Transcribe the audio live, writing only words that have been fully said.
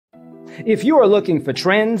If you are looking for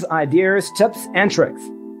trends, ideas, tips, and tricks,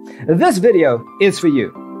 this video is for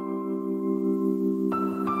you.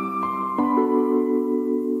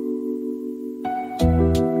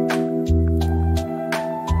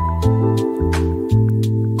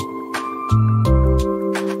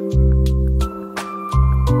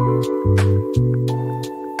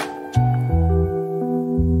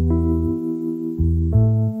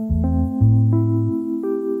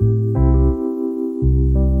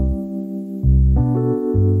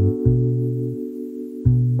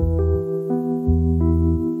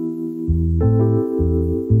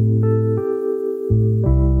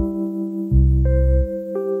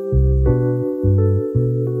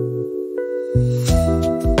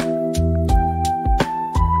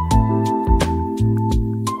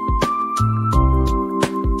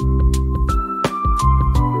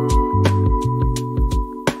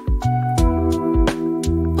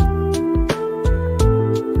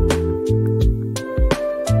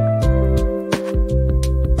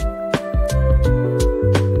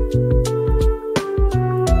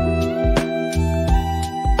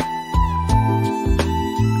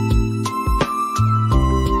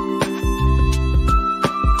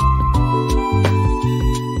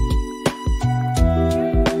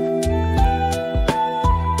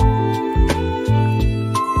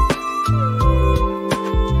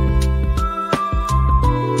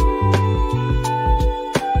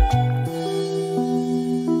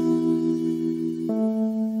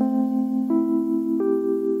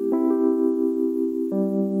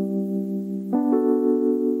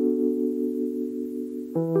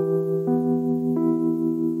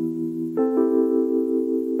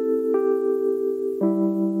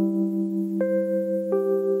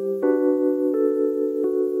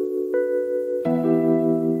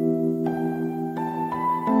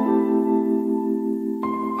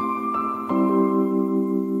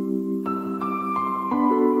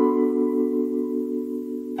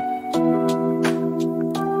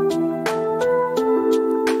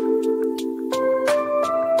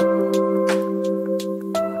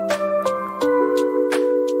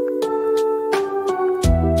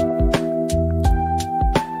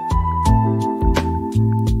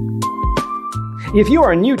 If you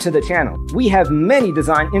are new to the channel, we have many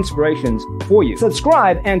design inspirations for you.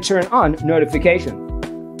 Subscribe and turn on notifications.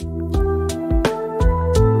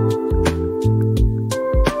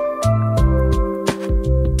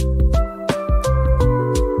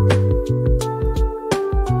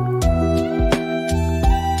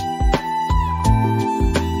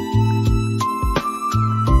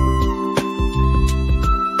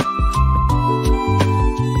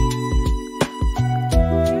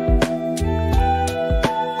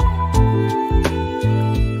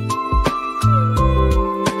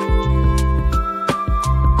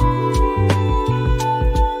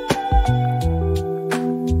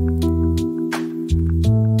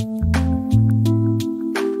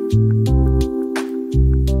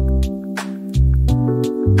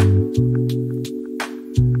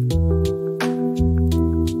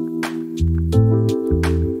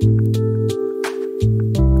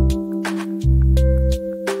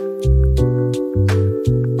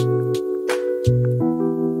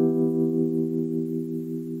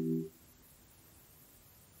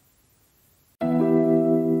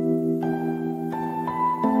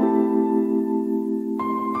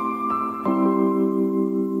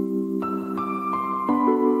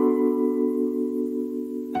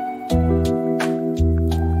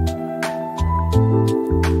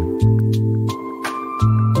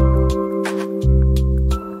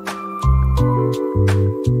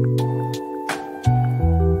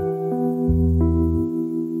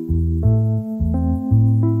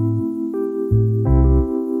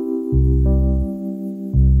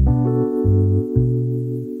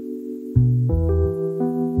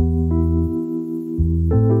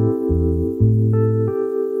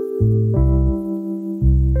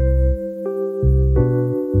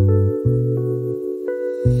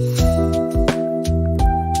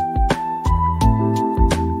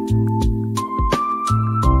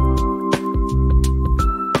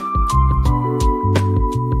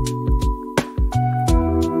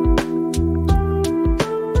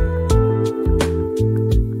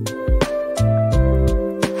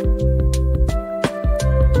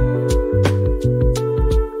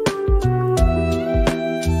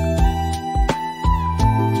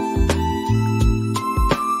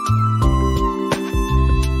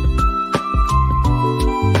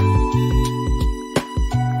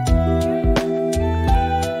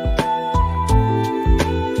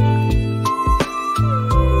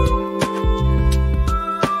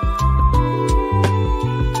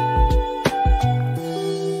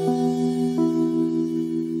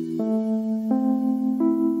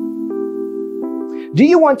 Do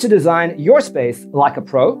you want to design your space like a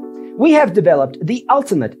pro? We have developed the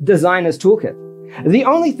ultimate designer's toolkit. The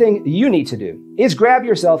only thing you need to do is grab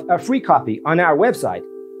yourself a free copy on our website,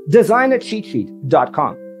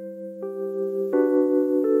 designercheatsheet.com.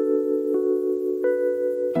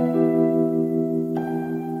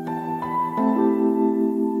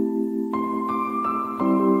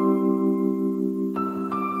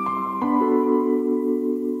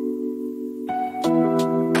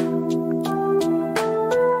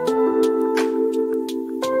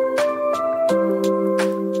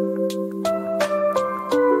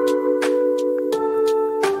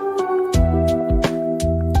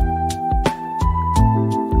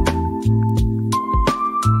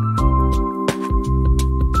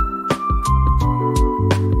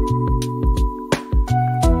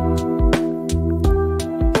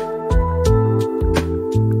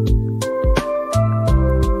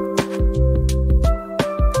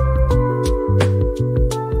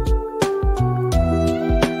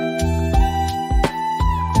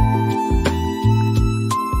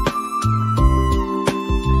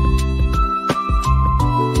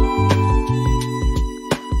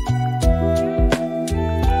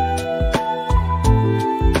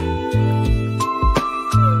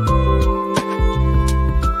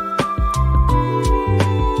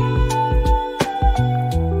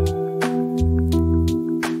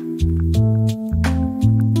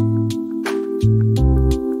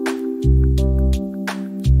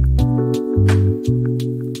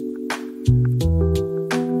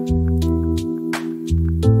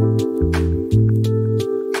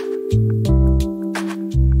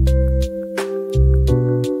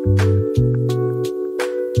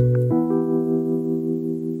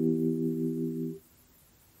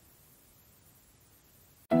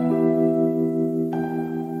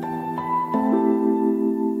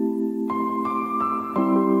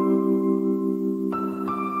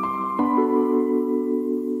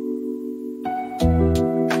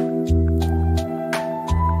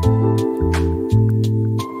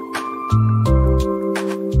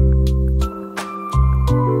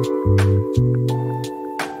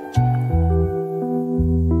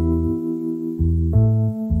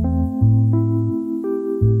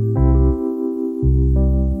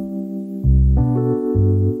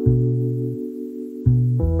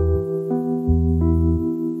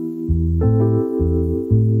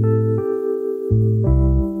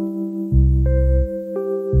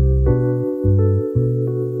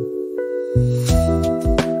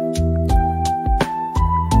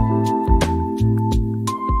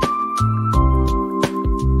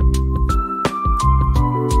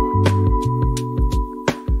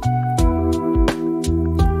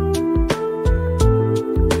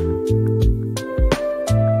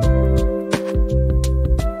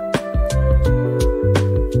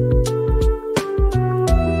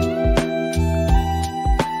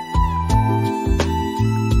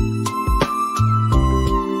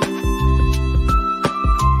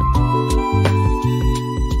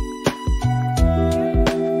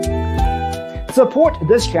 Support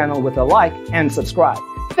this channel with a like and subscribe.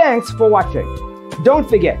 Thanks for watching. Don't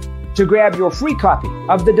forget to grab your free copy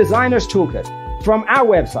of the Designer's Toolkit from our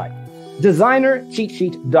website,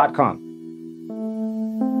 designercheatsheet.com.